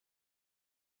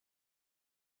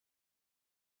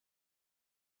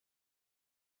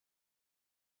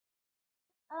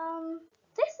Um,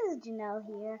 this is Janelle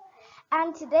here,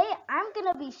 and today I'm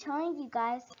gonna be showing you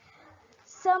guys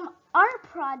some art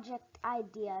project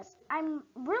ideas. I'm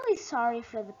really sorry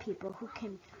for the people who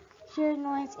can hear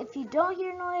noise. If you don't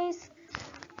hear noise,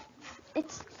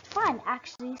 it's fine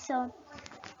actually. So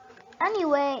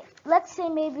anyway, let's say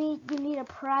maybe you need a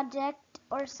project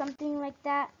or something like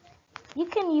that. You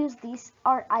can use these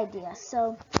art ideas.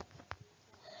 So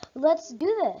let's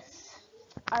do this.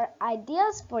 Our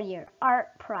ideas for your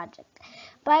art project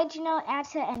by Janelle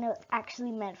Atta, and it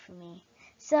actually meant for me.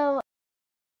 So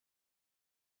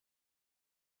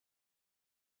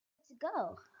let's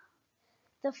go.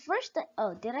 The first,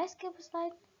 oh, did I skip a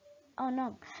slide? Oh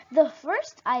no. The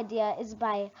first idea is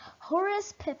by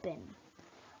Horace Pippin.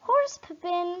 Horace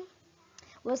Pippin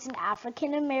was an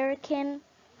African American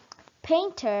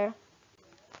painter,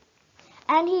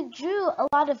 and he drew a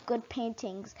lot of good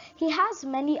paintings. He has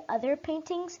many other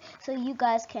paintings, so you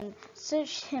guys can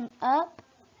search him up.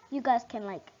 You guys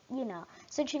can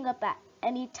search him up at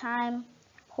any time.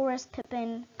 Horace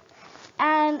Pippin.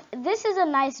 And this is a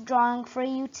nice drawing for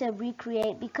you to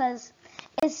recreate because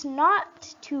it's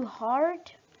not too hard,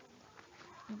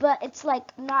 but it's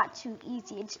like not too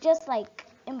easy. It's just like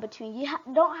in between. You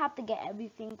don't have to get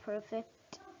everything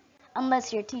perfect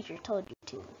unless your teacher told you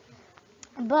to.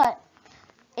 But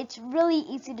it's really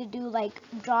easy to do, like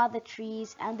draw the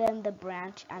trees and then the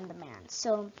branch and the man.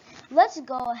 So let's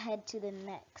go ahead to the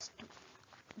next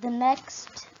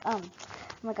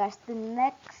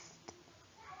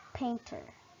painter.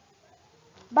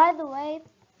 By the way,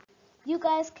 you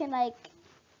guys can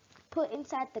put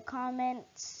inside the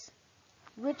comments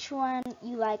which one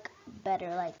you like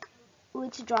better, like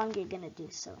which drawing you're gonna do.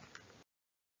 So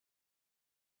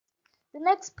the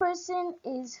next person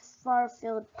is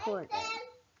Farfield Porter.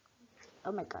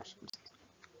 Oh my gosh.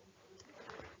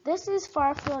 This is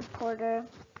Farfield Porter.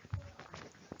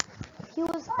 He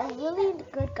was a really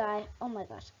good guy. Oh my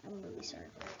gosh, I'm really sorry.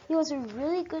 He was a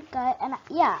really good guy, and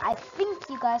yeah, I think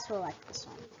you guys will like this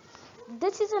one.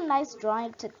 This is a nice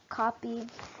drawing to copy,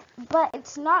 but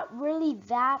it's not really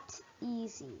that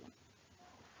easy.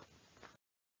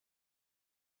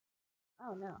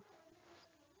 Oh no.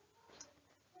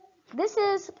 This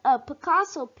is a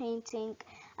Picasso painting.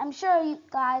 I'm sure you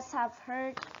guys have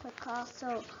heard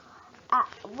Picasso at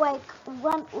like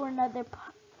one or another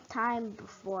time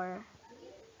before.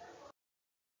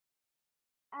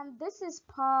 And this is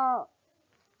Paul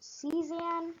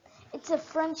Cézanne. It's a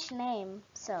French name,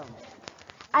 so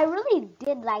I really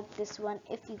did like this one,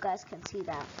 if you guys can see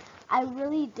that. I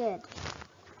really did.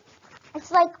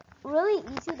 It's like really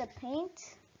easy to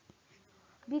paint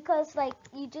because like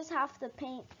you just have to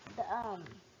paint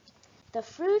the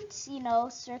fruits,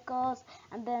 circles,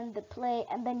 and then the plate,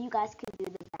 and then you guys can do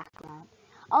the background.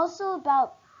 Also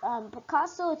about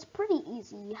Picasso, it's pretty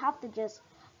easy. You have to just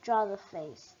draw the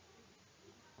face.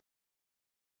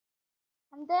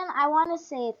 And then I want to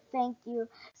say thank you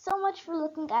so much for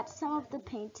looking at some of the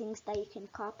paintings that you can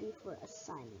copy for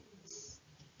assignments.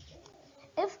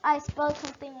 If I spelled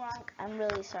something wrong, I'm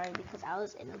really sorry because I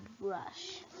was in a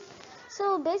rush.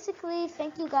 So basically,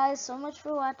 thank you guys so much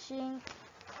for watching.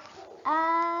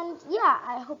 And yeah,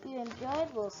 I hope you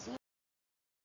enjoyed. We'll see you.